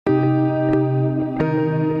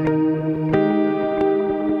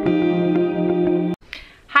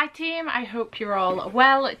I hope you're all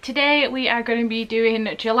well. Today we are going to be doing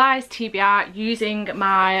July's TBR using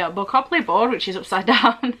my Bookopoly board, which is upside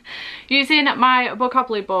down. Using my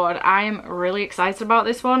Bookopoly board. I am really excited about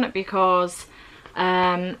this one because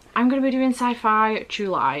I'm going to be doing Sci-Fi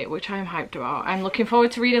July, which I am hyped about. I'm looking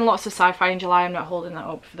forward to reading lots of Sci-Fi in July. I'm not holding that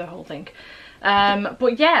up for the whole thing.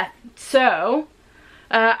 But yeah, so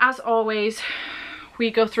as always, we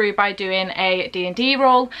go through by doing a D&D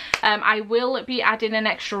roll. I will be adding an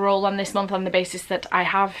extra roll on this month on the basis that I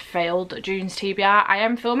have failed June's TBR. I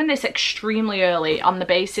am filming this extremely early on the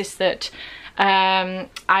basis that I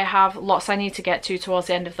have lots I need to get to towards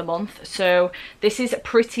the end of the month. So this is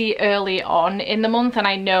pretty early on in the month and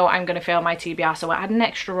I know I'm going to fail my TBR, so I had an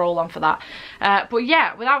extra roll on for that. But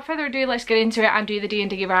yeah, without further ado, let's get into it and do the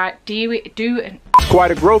D&D right. Quite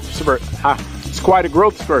a growth spurt. It's quite a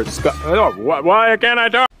growth spurt. Why can't I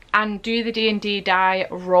talk? And do the D&D die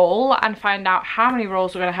roll and find out how many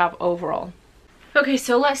rolls we're going to have overall. Okay,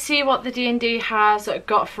 so let's see what the D&D has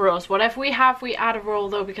got for us. Whatever we have, we add a roll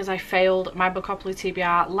though because I failed my Bookopoly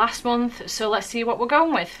TBR last month. So let's see what we're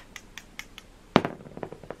going with.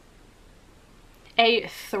 A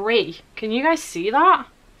 3. Can you guys see that?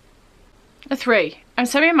 A 3. I'm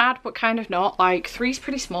semi-mad but kind of not. Like 3's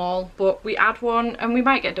pretty small, but we add one and we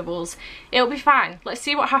might get doubles. It'll be fine. Let's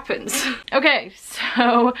see what happens. Okay,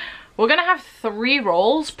 so we're gonna have 3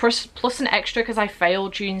 rolls plus an extra because I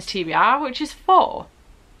failed June's TBR, which is 4.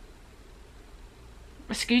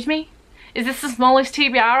 Excuse me? Is this the smallest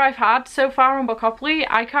TBR I've had so far on Bookopoly?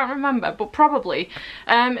 I can't remember, but probably.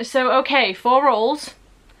 So okay, 4 rolls.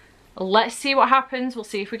 Let's see what happens. We'll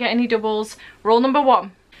see if we get any doubles. Roll number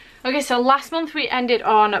 1. Okay, so last month we ended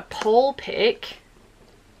on Pole Pick.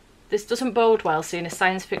 This doesn't bode well seeing a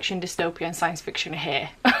science fiction dystopia and science fiction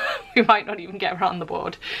here. We might not even get around the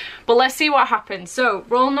board. But let's see what happens. So,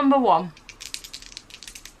 roll number 1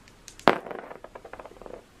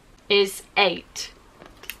 is 8.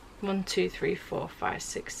 1, 2, 3, 4, 5,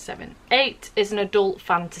 6, 7, 8 is an adult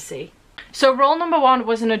fantasy. So roll number 1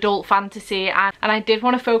 was an adult fantasy and I did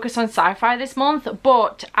want to focus on sci-fi this month,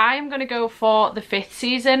 but I'm going to go for the 5th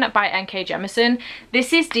season by N.K. Jemisin.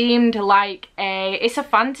 This is deemed like it's a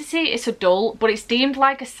fantasy, it's adult, but it's deemed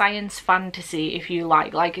like a science fantasy if you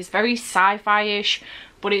like it's very sci-fi-ish,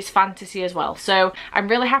 but it's fantasy as well. So I'm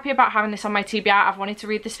really happy about having this on my TBR. I've wanted to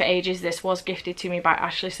read this for ages. This was gifted to me by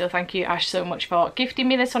Ashley, so thank you Ash so much for gifting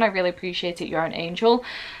me this one. I really appreciate it. You're an angel.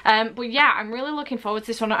 But yeah, I'm really looking forward to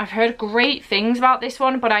this one. I've heard great things about this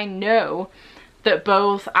one, but I know that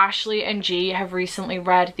both Ashley and G have recently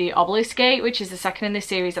read The Obelisk Gate, which is the second in this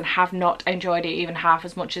series, and have not enjoyed it even half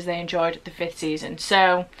as much as they enjoyed the 5th season.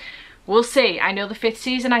 So we'll see. I know the 5th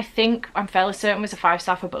season, I think, I'm fairly certain, was a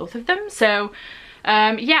 5-star for both of them. So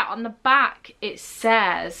yeah, on the back it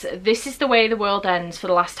says, "This is the way the world ends for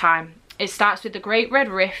the last time. It starts with the Great Red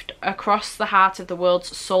Rift across the heart of the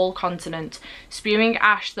world's sole continent, spewing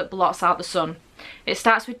ash that blots out the sun. It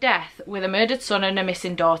starts with death, with a murdered son and a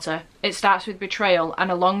missing daughter. It starts with betrayal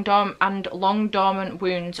and long dormant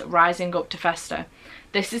wounds rising up to fester.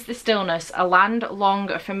 This is the stillness, a land long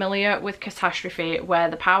familiar with catastrophe,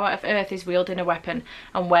 where the power of earth is wielding a weapon,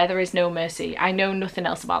 and where there is no mercy." I know nothing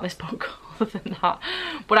else about this book other than that,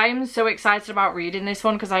 but I am so excited about reading this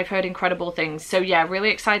one because I've heard incredible things. So yeah, really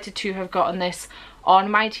excited to have gotten this on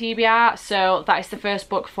my TBR. So that is the first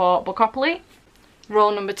book for Bookopoly.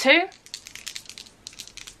 Roll number 2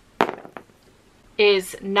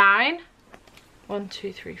 is 9. 1,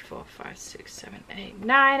 2, 3, 4, 5, 6, 7, 8,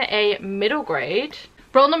 9. A middle grade.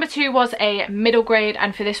 Roll number 2 was a middle grade,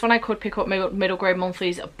 and for this one I could pick up middle grade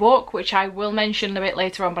monthly's book, which I will mention a bit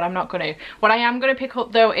later on, but I'm not going to. What I am going to pick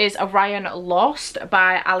up though is Orion Lost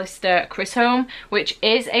by Alistair Chisholm, which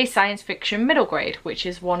is a science fiction middle grade, which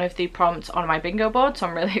is one of the prompts on my bingo board, so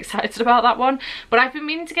I'm really excited about that one. But I've been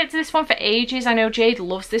meaning to get to this one for ages. I know Jade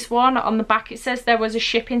loves this one. On the back it says, "There was a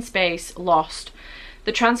ship in space, lost.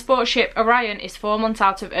 The transport ship Orion is 4 months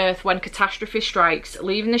out of Earth when catastrophe strikes,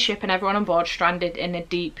 leaving the ship and everyone on board stranded in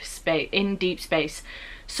deep space.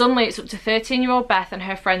 Suddenly, it's up to 13-year-old Beth and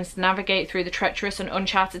her friends to navigate through the treacherous and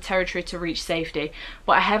uncharted territory to reach safety.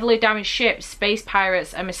 But a heavily damaged ship, space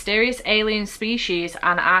pirates, a mysterious alien species,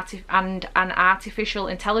 and an artificial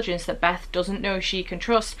intelligence that Beth doesn't know she can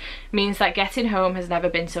trust means that getting home has never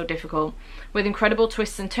been so difficult. With incredible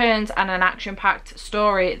twists and turns and an action-packed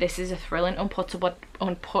story, this is a thrilling,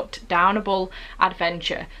 unputdownable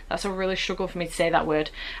adventure." That's a really struggle for me to say that word.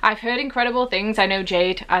 I've heard incredible things. I know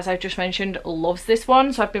Jade, as I've just mentioned, loves this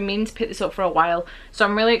one, so I've been meaning to pick this up for a while. So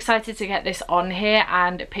I'm really excited to get this on here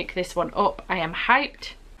and pick this one up. I am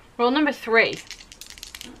hyped. Roll number 3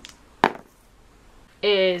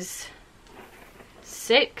 is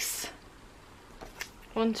 6.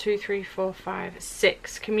 1, 2, 3, 4, 5,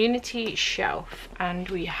 6. Community shelf. And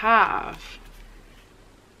we have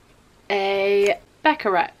a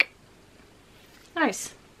Becca.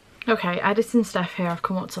 Nice. Okay, Edith and Steph here have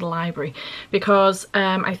come up to the library because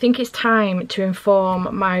I think it's time to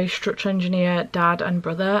inform my structural engineer dad and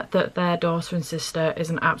brother that their daughter and sister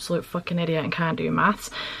is an absolute fucking idiot and can't do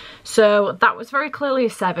maths. So that was very clearly a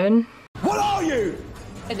 7. What are you?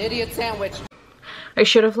 An idiot sandwich. I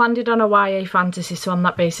should have landed on a YA fantasy, so on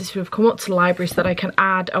that basis we've come up to the library so that I can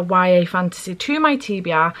add a YA fantasy to my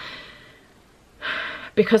TBR,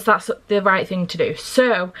 because that's the right thing to do.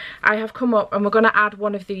 So I have come up and we're going to add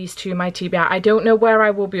one of these to my TBR. I don't know where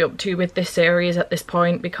I will be up to with this series at this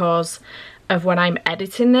point because of when I'm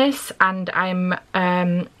editing this, and I'm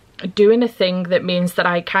doing a thing that means that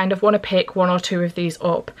I kind of want to pick 1 or 2 of these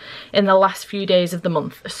up in the last few days of the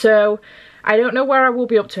month. So I don't know where I will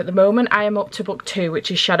be up to at the moment. I am up to book 2, which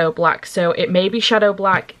is Shadow Black. So it may be Shadow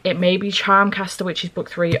Black, it may be Charmcaster, which is book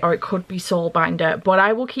 3, or it could be Soulbinder. But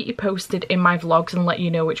I will keep you posted in my vlogs and let you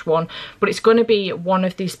know which one. But it's going to be one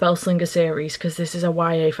of these Spellslinger series because this is a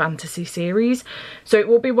YA fantasy series. So it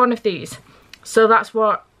will be one of these. So that's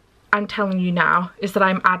what I'm telling you now, is that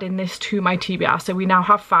I'm adding this to my TBR. So we now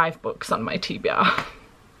have 5 books on my TBR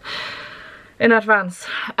in advance.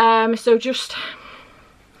 So just...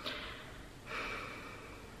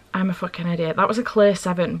 I'm a fucking idiot. That was a clear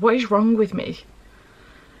 7. What is wrong with me?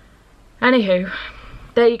 Anywho,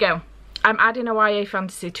 there you go. I'm adding a YA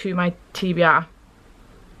fantasy to my TBR.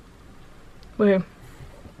 Woohoo.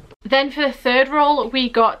 Then for the third roll, we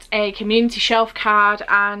got a community shelf card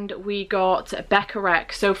and we got Becca.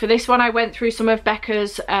 So for this one, I went through some of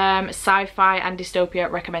Becca's sci-fi and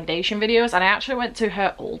dystopia recommendation videos, and I actually went to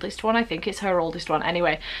her oldest one. I think it's her oldest one.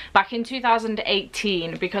 Anyway, back in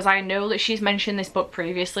 2018, because I know that she's mentioned this book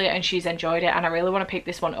previously and she's enjoyed it, and I really want to pick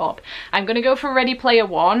this one up. I'm going to go for Ready Player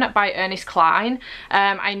One by Ernest Cline.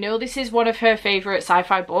 I know this is one of her favourite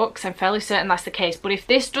sci-fi books. I'm fairly certain that's the case, but if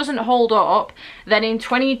this doesn't hold up, then in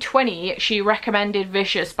 2020 she recommended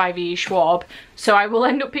Vicious by V. Schwab, so I will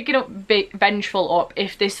end up picking up Vengeful up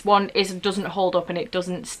if this one doesn't hold up and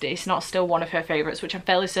it's not still one of her favourites, which I'm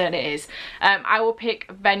fairly certain it is. I will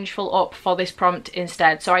pick Vengeful up for this prompt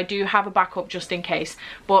instead, so I do have a backup just in case.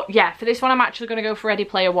 But yeah, for this one I'm actually going to go for Ready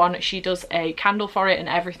Player One. She does a candle for it and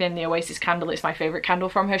everything. The Oasis candle is my favourite candle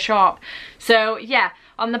from her shop. So yeah,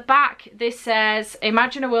 on the back this says,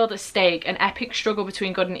 imagine a world at stake, an epic struggle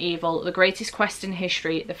between good and evil, the greatest quest in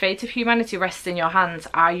history, the fate of humanity rests in your hands,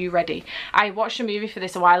 are you ready? I watched a movie for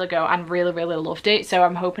this a while ago and really loved it, so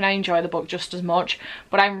I'm hoping I enjoy the book just as much,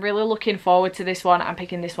 but I'm really looking forward to this one and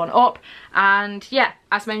picking this one up. And yeah,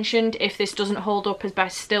 as mentioned, if this doesn't hold up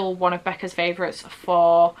as still one of Becca's favourites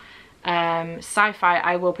for sci-fi,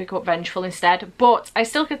 I will pick up Vengeful instead, but I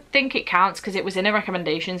still think it counts because it was in a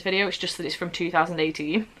recommendations video. It's just that it's from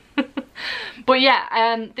 2018. But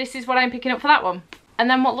yeah, this is what I'm picking up for that one. And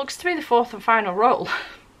then what looks to be the 4th and final roll,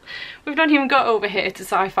 we've not even got over here to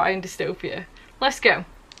sci-fi and dystopia. Let's go.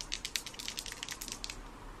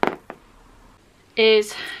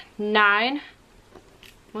 Is 9.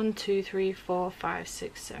 1, 2, 3, 4, 5,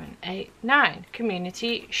 6, 7, 8, 9.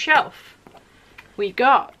 Community shelf. We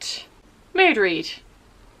got Mood Read.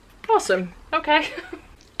 Awesome. Okay.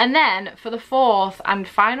 And then for the 4th and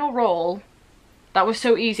final roll, that was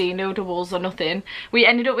so easy, no doubles or nothing, we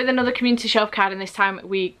ended up with another community shelf card, and this time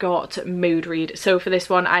we got Mood Read. So for this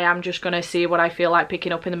one I am just going to see what I feel like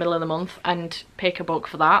picking up in the middle of the month and pick a book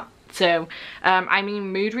for that. So I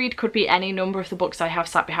mean, Mood Read could be any number of the books I have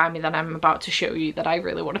sat behind me that I'm about to show you that I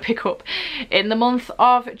really want to pick up in the month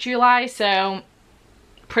of July. So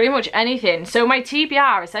pretty much anything. So my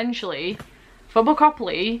TBR essentially for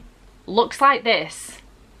Bookopoly looks like this.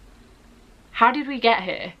 How did we get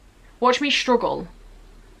here? Watch me struggle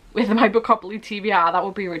with my Bookopoly TBR, that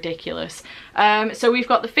would be ridiculous. So we've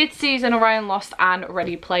got the 5th season, Orion Lost and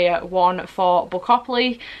Ready Player One for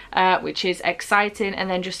Bookopoly, which is exciting, and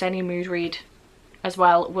then just any Mood Read as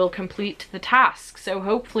well will complete the task. So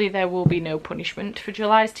hopefully there will be no punishment for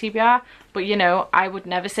July's TBR, but you know, I would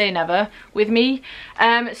never say never with me.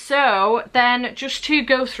 So then just to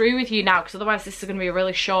go through with you now, because otherwise this is going to be a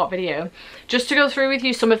really short video, just to go through with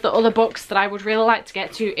you some of the other books that I would really like to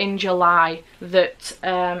get to in July that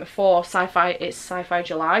for sci-fi, it's Sci-Fi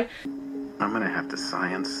July. I'm gonna have to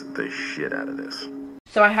science the shit out of this.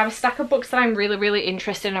 So I have a stack of books that I'm really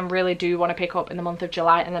interested in and really do want to pick up in the month of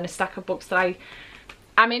July, and then a stack of books that I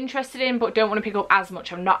I'm interested in but don't want to pick up as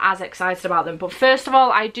much. I'm not as excited about them. But first of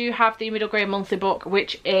all, I do have the middle grade monthly book,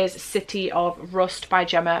 which is City of Rust by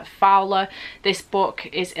Gemma Fowler. This book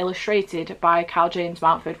is illustrated by Carl James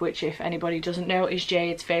Mountford, which, if anybody doesn't know, is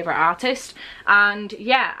Jade's favourite artist. And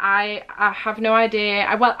yeah, I have no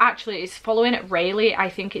idea. Well, actually, it's following Rayleigh. I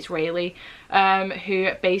think it's Rayleigh,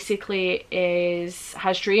 who basically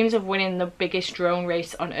has dreams of winning the biggest drone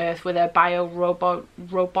race on Earth with a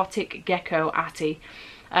robotic gecko, Atty.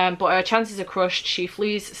 But her chances are crushed. She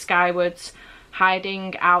flees skywards,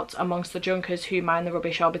 hiding out amongst the junkers who mine the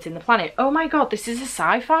rubbish orbiting the planet. Oh my god, this is a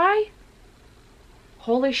sci-fi?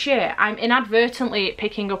 Holy shit, I'm inadvertently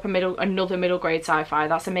picking up another middle grade sci-fi.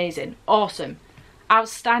 That's amazing. Awesome.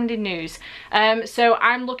 Outstanding news. So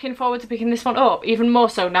I'm looking forward to picking this one up, even more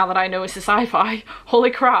so now that I know it's a sci-fi. Holy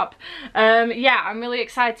crap. Yeah, I'm really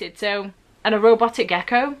excited. So, and a robotic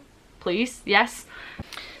gecko, please, yes.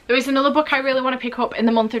 There is another book I really want to pick up in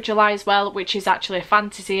the month of July as well, which is actually a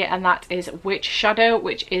fantasy, and that is Witch Shadow,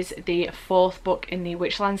 which is the 4th book in the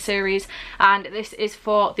Witchlands series, and this is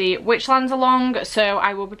for the Witchlands along, so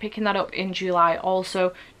I will be picking that up in July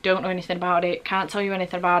also. Don't know anything about it, can't tell you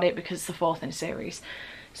anything about it because it's the 4th in a series.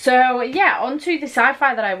 So yeah, on to the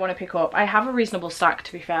sci-fi that I want to pick up. I have a reasonable stack,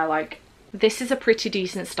 to be fair. Like, this is a pretty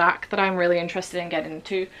decent stack that I'm really interested in getting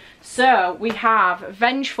into. So we have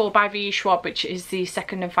Vengeful by V. Schwab, which is the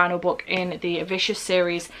 2nd and final book in the Vicious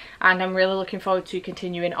series, and I'm really looking forward to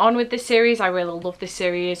continuing on with this series. I really love this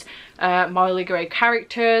series. Morally grey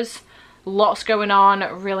characters, lots going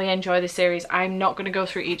on, really enjoy this series. I'm not going to go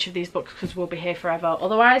through each of these books because we'll be here forever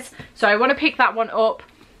otherwise, so I want to pick that one up.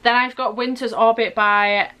 Then I've got Winter's Orbit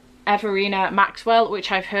by Everina Maxwell,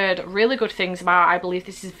 which I've heard really good things about. I believe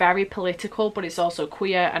this is very political, but it's also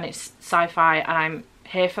queer and it's sci-fi, and I'm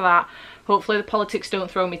here for that. Hopefully the politics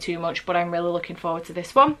don't throw me too much, but I'm really looking forward to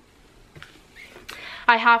this one.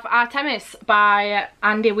 I have Artemis by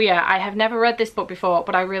Andy Weir. I have never read this book before,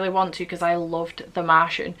 but I really want to because I loved The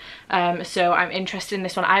Martian. So I'm interested in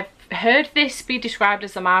this one. I've heard this be described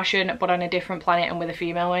as The Martian, but on a different planet and with a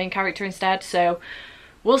female main character instead. So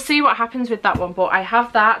we'll see what happens with that one, but I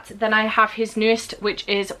have that. Then I have his newest, which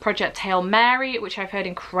is Project Hail Mary, which I've heard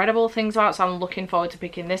incredible things about, so I'm looking forward to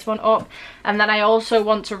picking this one up. And then I also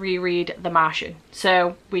want to reread The Martian.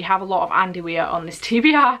 So we have a lot of Andy Weir on this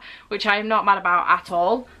TBR, which I am not mad about at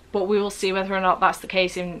all, but we will see whether or not that's the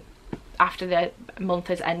case after the month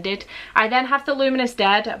has ended. I then have The Luminous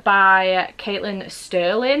Dead by Caitlin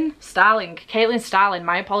Starling,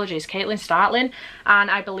 my apologies, Caitlin Starling,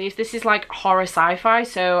 and I believe this is like horror sci-fi,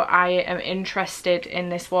 so I am interested in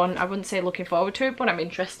this one. I wouldn't say looking forward to it, but I'm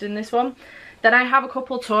interested in this one. Then I have a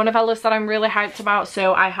couple tour novellas that I'm really hyped about.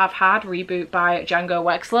 So I have had Reboot by Django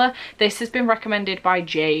Wexler. This has been recommended by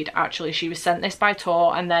Jade, actually. She was sent this by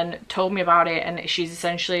Tor and then told me about it, and she's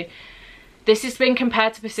essentially, this has been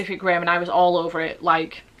compared to Pacific Rim, and I was all over it,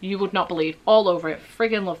 like you would not believe. All over it.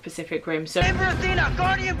 Friggin' love Pacific Rim. So Amber Athena,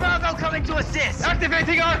 Guardian Bravo coming to assist.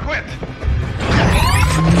 Activating our equip.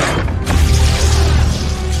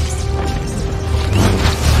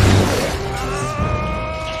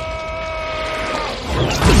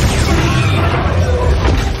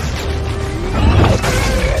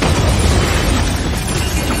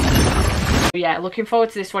 yeah, looking forward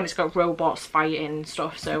to this one. It's got robots fighting and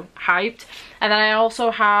stuff, so hyped. And then I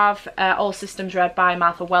also have All Systems Red by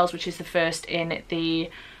Martha Wells, which is the first in the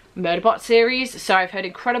Murderbot series. So I've heard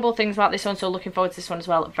incredible things about this one, so looking forward to this one as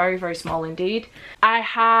well. Very, very small indeed. I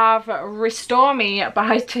have Restore Me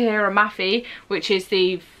by Tahira Mafi, which is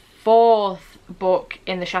the 4th book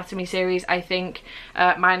in the Shatter Me series, I think,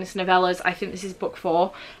 minus novellas. I think this is book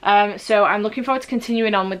 4. So I'm looking forward to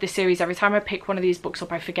continuing on with this series. Every time I pick one of these books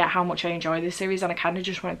up, I forget how much I enjoy this series and I kind of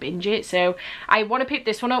just want to binge it. So I want to pick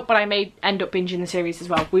this one up, but I may end up binging the series as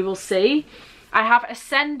well. We will see. I have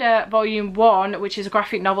Ascender Volume 1, which is a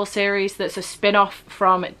graphic novel series that's a spin-off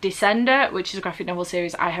from Descender, which is a graphic novel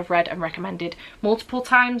series I have read and recommended multiple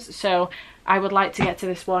times, so I would like to get to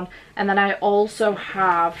this one. And then I also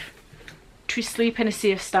have To Sleep in a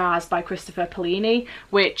Sea of Stars by Christopher Paolini,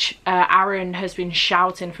 which Aaron has been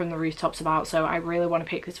shouting from the rooftops about, so I really want to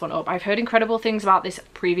pick this one up. I've heard incredible things about this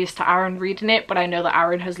previous to Aaron reading it, but I know that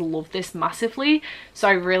Aaron has loved this massively, so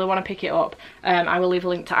I really want to pick it up. I will leave a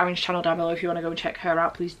link to Aaron's channel down below if you want to go and check her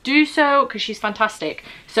out. Please do so, because she's fantastic.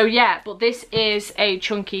 So yeah, but this is a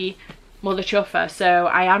chunky mother chuffer, so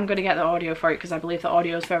I am going to get the audio for it because I believe the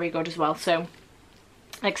audio is very good as well. So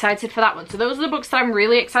excited for that one. So those are the books that I'm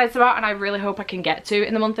really excited about and I really hope I can get to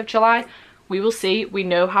in the month of July. we will see. We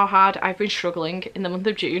know how hard I've been struggling in the month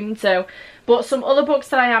of June. So, but some other books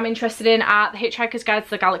that I am interested in are The Hitchhiker's Guide to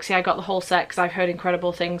the Galaxy. I got the whole set because I've heard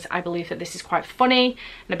incredible things. I believe that this is quite funny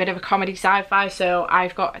and a bit of a comedy sci-fi. So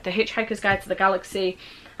I've got The Hitchhiker's Guide to the Galaxy.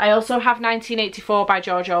 I also have 1984 by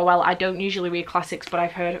George Orwell. I don't usually read classics, but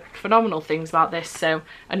I've heard phenomenal things about this, so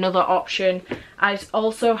another option. I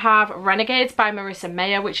also have Renegades by Marissa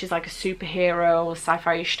Mayer, which is like a superhero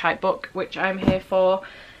sci-fi-ish type book, which I'm here for.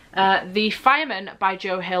 The Fireman by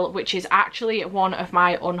Joe Hill, which is actually one of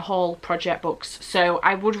my unhaul project books. So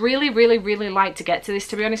I would really like to get to this,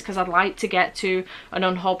 to be honest, because I'd like to get to an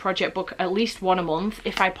unhaul project book at least one a month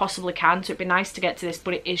if I possibly can. So it'd be nice to get to this,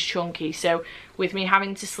 but it is chunky. So with me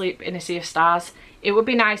having to sleep in a sea of stars, it would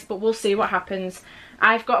be nice, but we'll see what happens.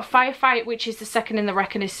 I've got Firefight, which is the second in the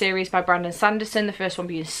Reckoners series by Brandon Sanderson, the first one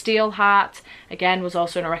being Steelheart. Again, was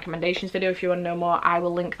also in a recommendations video. If you want to know more, I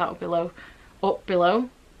will link that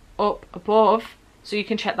up above, so you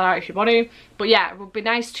can check that out if you want to. But yeah, it would be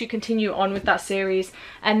nice to continue on with that series.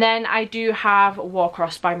 And then I do have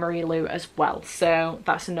Warcross by Marie Lu as well, so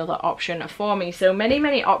that's another option for me. So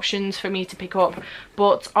many options for me to pick up,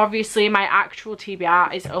 but obviously my actual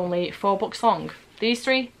TBR is only 4 books long. These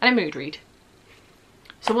 3 and a mood read.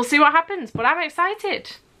 So we'll see what happens, but I'm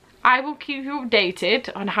excited. I will keep you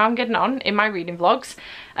updated on how I'm getting on in my reading vlogs.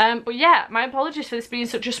 But yeah, my apologies for this being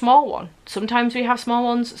such a small one. Sometimes we have small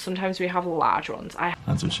ones, sometimes we have large ones.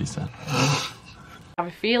 That's what she said. I have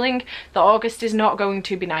a feeling that August is not going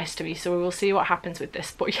to be nice to me, so we will see what happens with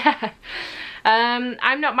this. But yeah,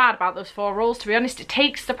 I'm not mad about those 4 rolls, to be honest. It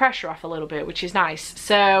takes the pressure off a little bit, which is nice.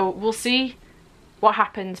 So we'll see what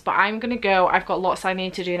happens, but I'm gonna go. I've got lots I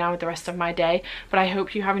need to do now with the rest of my day, but I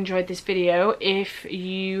hope you have enjoyed this video. If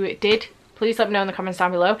you did, please let me know in the comments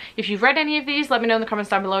down below. If you've read any of these, let me know in the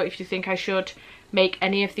comments down below. If you think I should make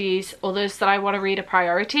any of these others that I want to read a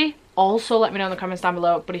priority, also let me know in the comments down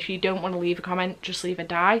below. But if you don't want to leave a comment, just leave a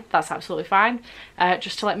die, that's absolutely fine.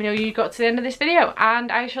 Just to let me know you got to the end of this video,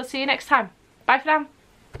 and I shall see you next time. Bye for now.